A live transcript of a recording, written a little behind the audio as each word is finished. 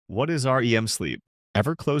What is REM sleep?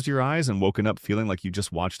 Ever closed your eyes and woken up feeling like you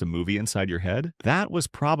just watched a movie inside your head? That was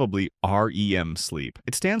probably REM sleep.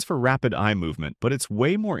 It stands for rapid eye movement, but it's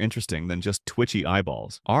way more interesting than just twitchy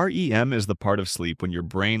eyeballs. REM is the part of sleep when your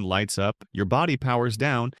brain lights up, your body powers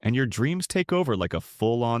down, and your dreams take over like a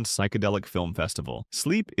full-on psychedelic film festival.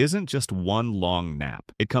 Sleep isn't just one long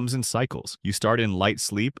nap. It comes in cycles. You start in light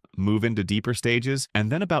sleep, move into deeper stages, and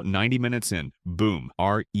then about 90 minutes in, boom,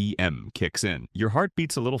 REM kicks in. Your heart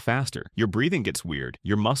beats a little faster. Your breathing gets weird.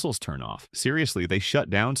 Your muscles turn off. Seriously, they shut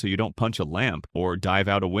down so you don't punch a lamp or dive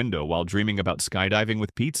out a window while dreaming about skydiving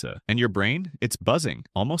with pizza. And your brain? It's buzzing,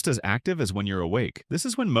 almost as active as when you're awake. This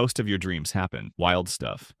is when most of your dreams happen. Wild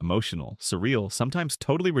stuff. Emotional, surreal, sometimes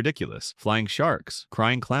totally ridiculous. Flying sharks,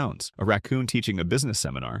 crying clowns, a raccoon teaching a business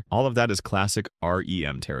seminar. All of that is classic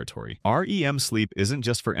REM territory. REM sleep isn't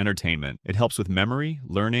just for entertainment. It helps with memory,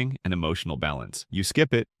 learning, and emotional balance. You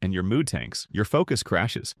skip it, and your mood tanks. Your focus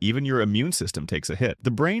crashes. Even your immune system takes a hit.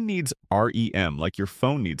 The brain needs REM like your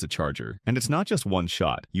phone needs a charger. And it's not just one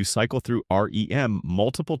shot. You cycle through REM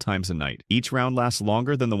multiple times a night. Each round lasts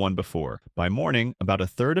longer than the one before. By morning, about a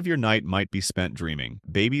third of your night might be spent dreaming.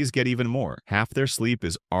 Babies get even more. Half their sleep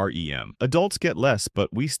is REM. Adults get less, but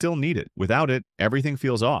we still need it. Without it, everything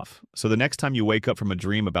feels off. So the next time you wake up from a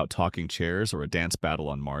dream about talking chairs or a dance battle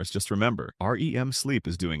on Mars, just remember, REM sleep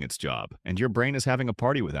is doing its job, and your brain is having a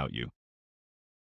party without you.